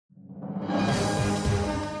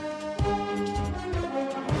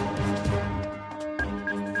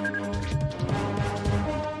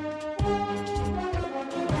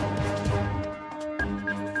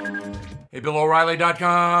Hey,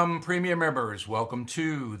 BillO'Reilly.com premium members, welcome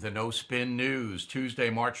to the No Spin News, Tuesday,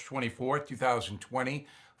 March 24th, 2020.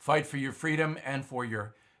 Fight for your freedom and for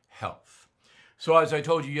your health. So as I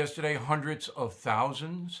told you yesterday, hundreds of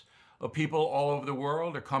thousands of people all over the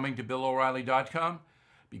world are coming to BillO'Reilly.com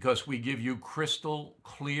because we give you crystal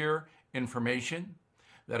clear information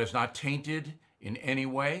that is not tainted in any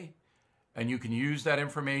way, and you can use that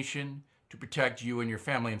information to protect you and your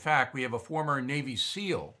family. In fact, we have a former Navy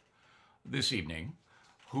SEAL this evening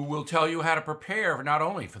who will tell you how to prepare not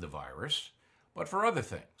only for the virus, but for other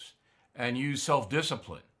things, and use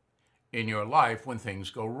self-discipline in your life when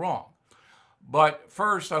things go wrong. But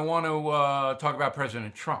first, I want to talk about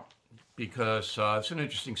President Trump, because it's an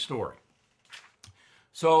interesting story.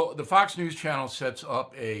 So the Fox News channel sets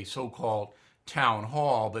up a so-called town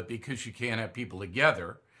hall, but because you can't have people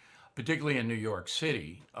together, particularly in New York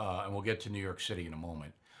City, and we'll get to New York City in a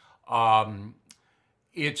moment,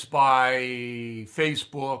 it's by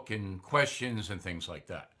Facebook and questions and things like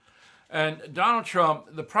that. And Donald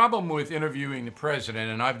Trump, the problem with interviewing the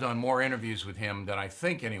president, and I've done more interviews with him than I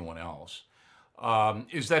think anyone else,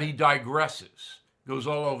 is that he digresses, goes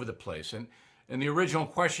all over the place. And the original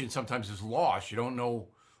question sometimes is lost. You don't know,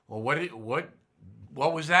 well,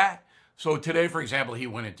 what was that? So today, for example, he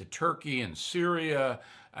went into Turkey and Syria,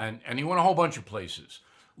 and he went a whole bunch of places,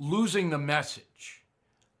 losing the message.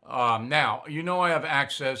 Now, you know I have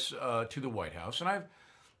access to the White House, and I've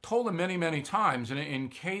told him many, many times, and in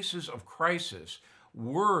cases of crisis,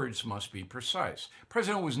 words must be precise. The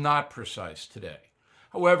president was not precise today.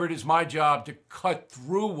 However, it is my job to cut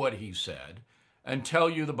through what he said and tell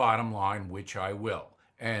you the bottom line, which I will.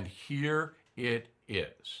 And here it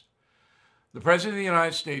is. The President of the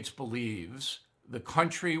United States believes the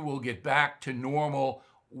country will get back to normal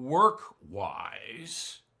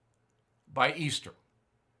work-wise by Easter.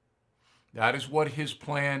 That is what his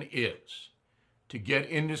plan is, to get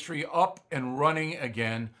industry up and running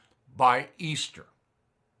again by Easter.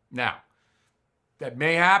 Now, that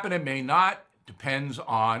may happen, it may not, depends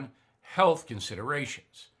on health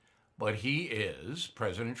considerations. But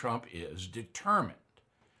President Trump is determined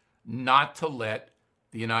not to let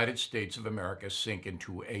the United States of America sink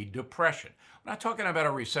into a depression. I'm not talking about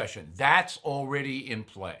a recession. That's already in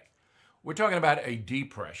play. We're talking about a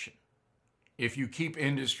depression. If you keep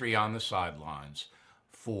industry on the sidelines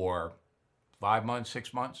for 5 months,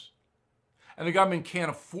 6 months, and the government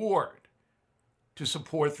can't afford to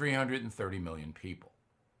support 330 million people.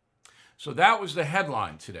 So that was the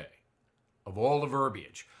headline today of all the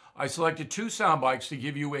verbiage. I selected 2 sound bites to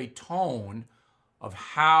give you a tone of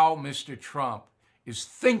how Mr. Trump is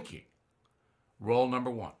thinking. Roll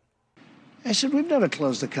number 1. I said, we've never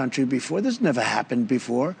closed the country before. This never happened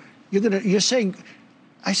before. You're saying,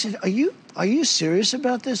 I said, are you serious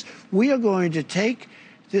about this? We are going to take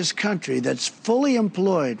this country that's fully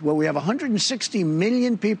employed, where we have 160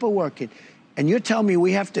 million people working, and you're telling me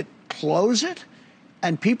we have to close it?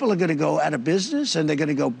 And people are going to go out of business, and they're going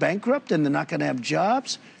to go bankrupt, and they're not going to have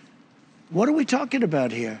jobs? What are we talking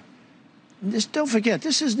about here? Don't forget,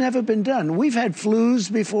 this has never been done. We've had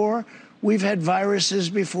flus before. We've had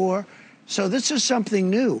viruses before. So this is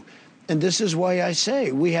something new. And this is why I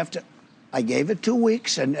say we have to. I gave it 2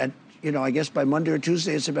 weeks, and I guess by Monday or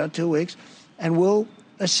Tuesday it's about 2 weeks, and we'll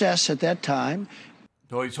assess at that time.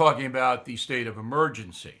 So he's talking about the state of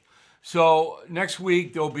emergency. So next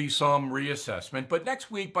week there'll be some reassessment, but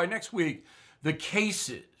by next week, the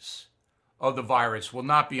cases of the virus will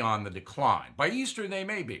not be on the decline. By Easter, they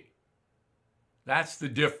may be. That's the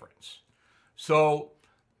difference. So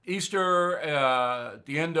Easter at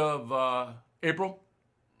the end of April,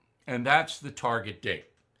 and that's the target date.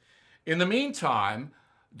 In the meantime,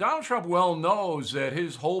 Donald Trump well knows that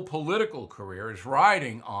his whole political career is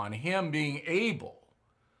riding on him being able,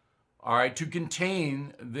 to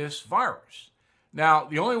contain this virus. Now,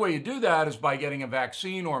 the only way you do that is by getting a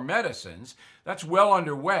vaccine or medicines. That's well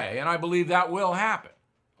underway, and I believe that will happen.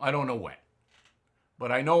 I don't know when,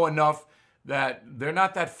 but I know enough that they're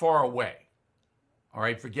not that far away,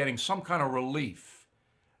 for getting some kind of relief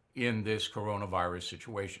in this coronavirus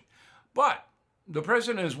situation. But the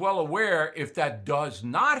president is well aware if that does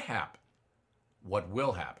not happen, what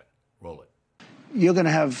will happen? Roll it. You're going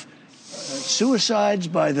to have suicides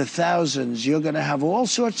by the thousands. You're going to have all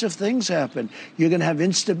sorts of things happen. You're going to have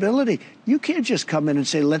instability. You can't just come in and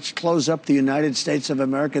say, let's close up the United States of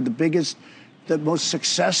America, the most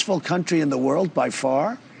successful country in the world by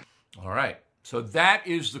far. All right. So that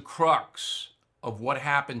is the crux of what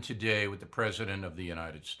happened today with the President of the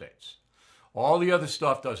United States. All the other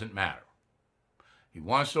stuff doesn't matter. He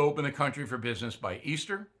wants to open the country for business by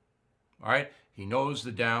Easter. All right. He knows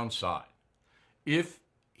the downside. If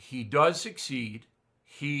he does succeed,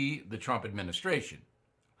 the Trump administration,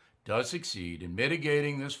 does succeed in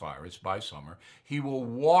mitigating this virus by summer, he will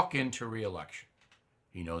walk into re-election.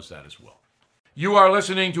 He knows that as well. You are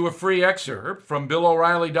listening to a free excerpt from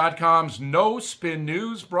BillO'Reilly.com's No Spin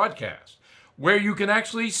News broadcast, where you can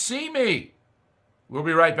actually see me. We'll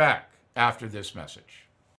be right back after this message.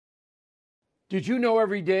 Did you know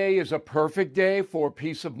every day is a perfect day for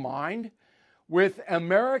peace of mind? With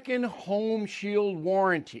American Home Shield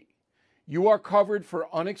Warranty, you are covered for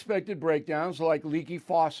unexpected breakdowns like leaky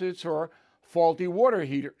faucets or faulty water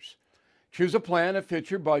heaters. Choose a plan that fits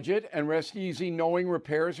your budget and rest easy knowing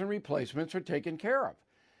repairs and replacements are taken care of.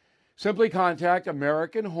 Simply contact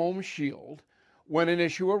American Home Shield when an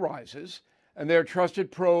issue arises, and their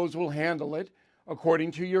trusted pros will handle it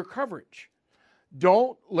according to your coverage.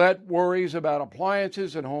 Don't let worries about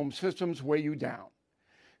appliances and home systems weigh you down.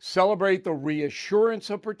 Celebrate the reassurance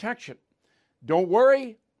of protection. Don't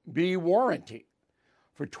worry, be warranty.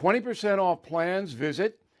 For 20% off plans,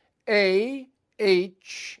 visit ahs.com/bill.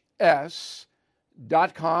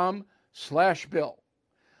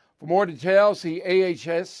 For more details, see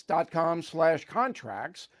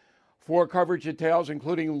ahs.com/contracts for coverage details,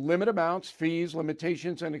 including limit amounts, fees,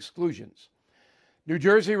 limitations, and exclusions. New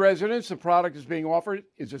Jersey residents, the product is being offered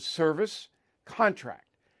is a service contract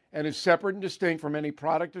and is separate and distinct from any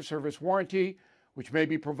product or service warranty, which may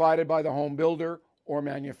be provided by the home builder or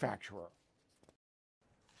manufacturer.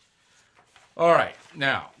 All right,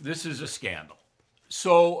 now, this is a scandal.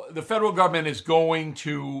 So the federal government is going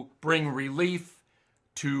to bring relief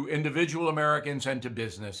to individual Americans and to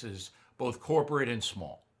businesses, both corporate and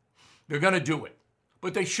small. They're going to do it,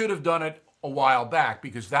 but they should have done it a while back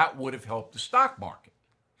because that would have helped the stock market.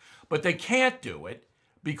 But they can't do it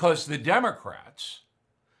because the Democrats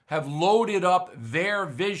have loaded up their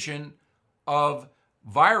vision of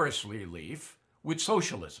virus relief with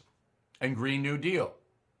socialism and Green New Deal.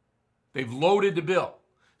 They've loaded the bill.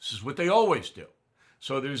 This is what they always do.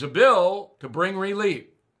 So there's a bill to bring relief,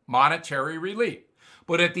 monetary relief.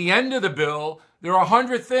 But at the end of the bill, there are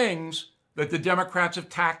 100 things that the Democrats have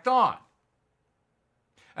tacked on.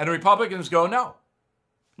 And the Republicans go, no.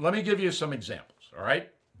 Let me give you some examples, all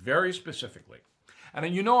right? Very specifically.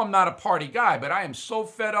 And you know I'm not a party guy, but I am so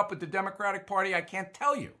fed up with the Democratic Party, I can't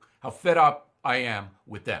tell you how fed up I am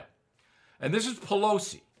with them. And this is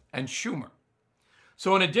Pelosi and Schumer.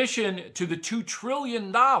 So in addition to the $2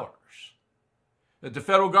 trillion that the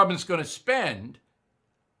federal government's going to spend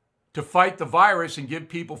to fight the virus and give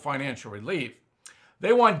people financial relief,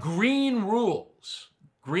 they want green rules.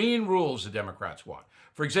 Green rules the Democrats want.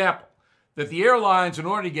 For example, that the airlines, in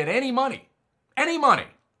order to get any money, and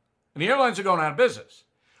the airlines are going out of business,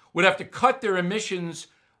 would have to cut their emissions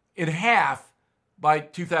in half by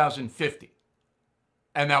 2050.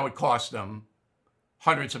 And that would cost them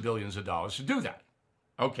hundreds of billions of dollars to do that.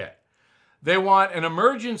 Okay. They want an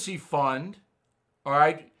emergency fund, all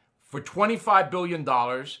right, for $25 billion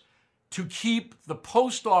to keep the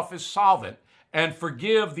post office solvent and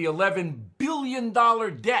forgive the $11 billion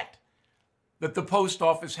debt that the post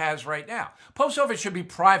office has right now. Post office should be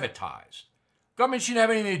privatized. Government shouldn't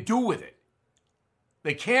have anything to do with it.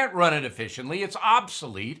 They can't run it efficiently. It's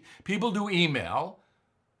obsolete. People do email.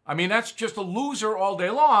 I mean, that's just a loser all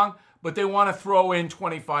day long, but they want to throw in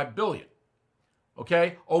 $25 billion.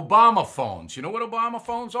 Okay? Obama phones. You know what Obama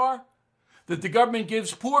phones are? That the government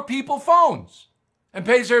gives poor people phones and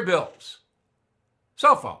pays their bills.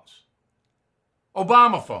 Cell phones.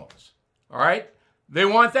 Obama phones. All right? They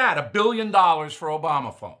want that, $1 billion for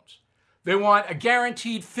Obama phones. They want a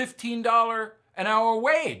guaranteed $15 an hour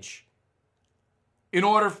wage in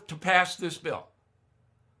order to pass this bill.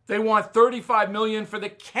 They want $35 million for the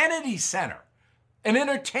Kennedy Center, an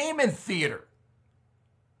entertainment theater.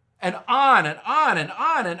 And on and on and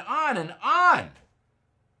on and on and on.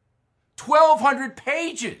 1,200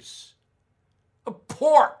 pages of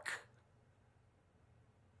pork.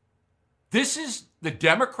 This is the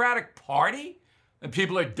Democratic Party? And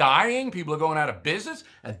people are dying, people are going out of business,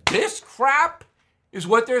 and this crap is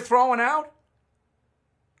what they're throwing out?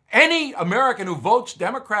 Any American who votes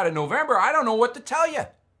Democrat in November, I don't know what to tell you.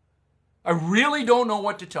 I really don't know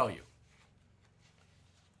what to tell you.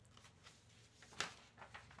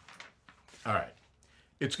 All right.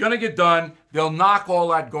 It's going to get done. They'll knock all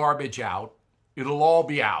that garbage out. It'll all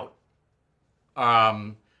be out.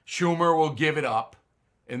 Schumer will give it up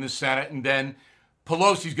in the Senate, and then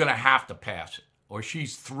Pelosi's going to have to pass it, or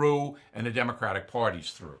she's through and the Democratic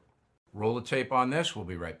Party's through. Roll the tape on this. We'll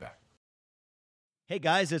be right back. Hey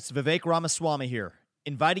guys, it's Vivek Ramaswamy here,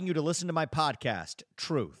 inviting you to listen to my podcast,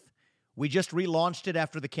 Truth. We just relaunched it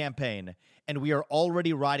after the campaign, and we are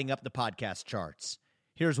already riding up the podcast charts.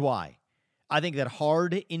 Here's why. I think that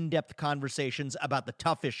hard, in-depth conversations about the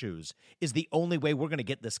tough issues is the only way we're going to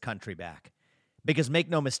get this country back. Because make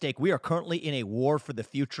no mistake, we are currently in a war for the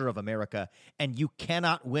future of America, and you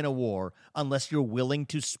cannot win a war unless you're willing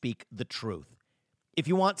to speak the truth. If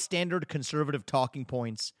you want standard conservative talking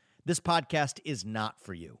points, this podcast is not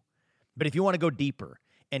for you. But if you want to go deeper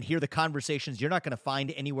and hear the conversations you're not going to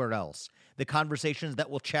find anywhere else, the conversations that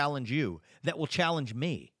will challenge you, that will challenge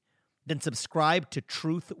me, then subscribe to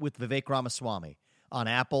Truth with Vivek Ramaswamy on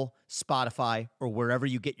Apple, Spotify, or wherever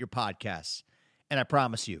you get your podcasts. And I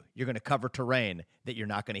promise you, you're going to cover terrain that you're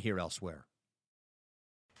not going to hear elsewhere.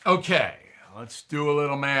 Okay, let's do a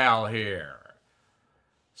little mail here.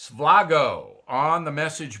 Svlago on the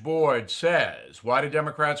message board says, why do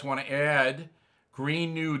Democrats want to add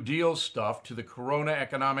Green New Deal stuff to the Corona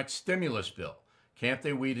economic stimulus bill? Can't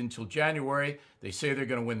they wait until January? They say they're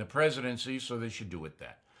going to win the presidency, so they should do it then.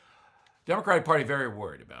 Democratic Party very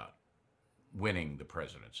worried about winning the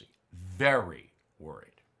presidency. Very worried.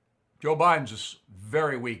 Joe Biden's a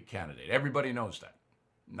very weak candidate. Everybody knows that.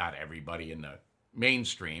 Not everybody in the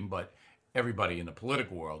mainstream, but everybody in the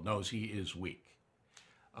political world knows he is weak.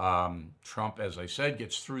 Trump, as I said,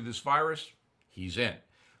 gets through this virus, he's in.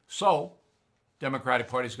 So, Democratic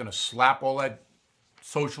Party is going to slap all that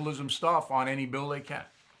socialism stuff on any bill they can.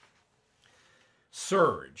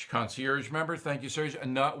 Surge, concierge member. Thank you, Surge.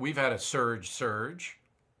 We've had a surge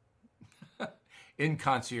in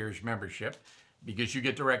concierge membership because you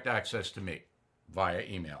get direct access to me via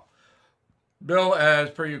email. Bill, as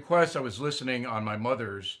per your request, I was listening on my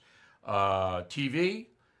mother's TV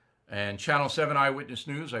and Channel 7 Eyewitness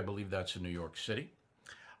News. I believe that's in New York City.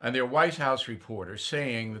 And their White House reporter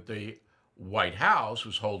saying that the White House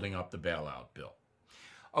was holding up the bailout bill.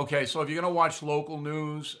 Okay, so if you're going to watch local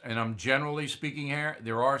news, and I'm generally speaking here,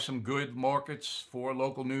 there are some good markets for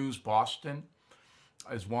local news. Boston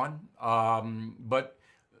is one. But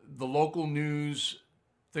the local news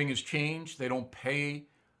thing has changed. They don't pay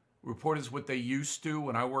reporters what they used to.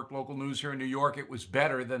 When I worked local news here in New York, it was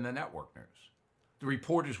better than the network news. The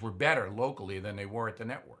reporters were better locally than they were at the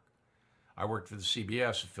network. I worked for the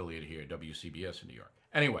CBS affiliate here, WCBS in New York.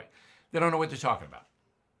 Anyway, they don't know what they're talking about.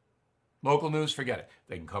 Local news, forget it.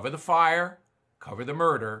 They can cover the fire, cover the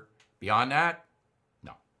murder. Beyond that,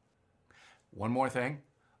 no. One more thing.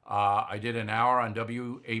 I did an hour on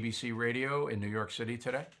WABC radio in New York City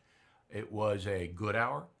today. It was a good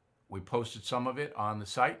hour. We posted some of it on the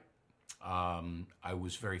site. I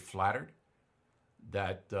was very flattered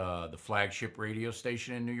that the flagship radio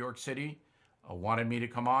station in New York City wanted me to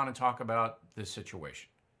come on and talk about this situation.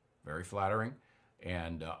 Very flattering.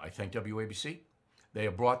 And I thank WABC. They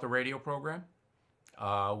have brought the radio program,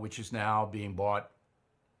 which is now being bought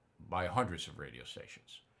by hundreds of radio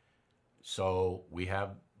stations. So we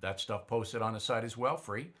have that stuff posted on the site as well,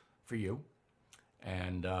 free for you.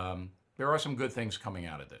 And there are some good things coming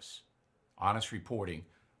out of this. Honest reporting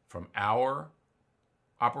from our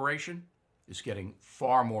operation is getting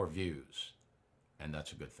far more views, and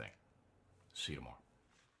that's a good thing. See you tomorrow.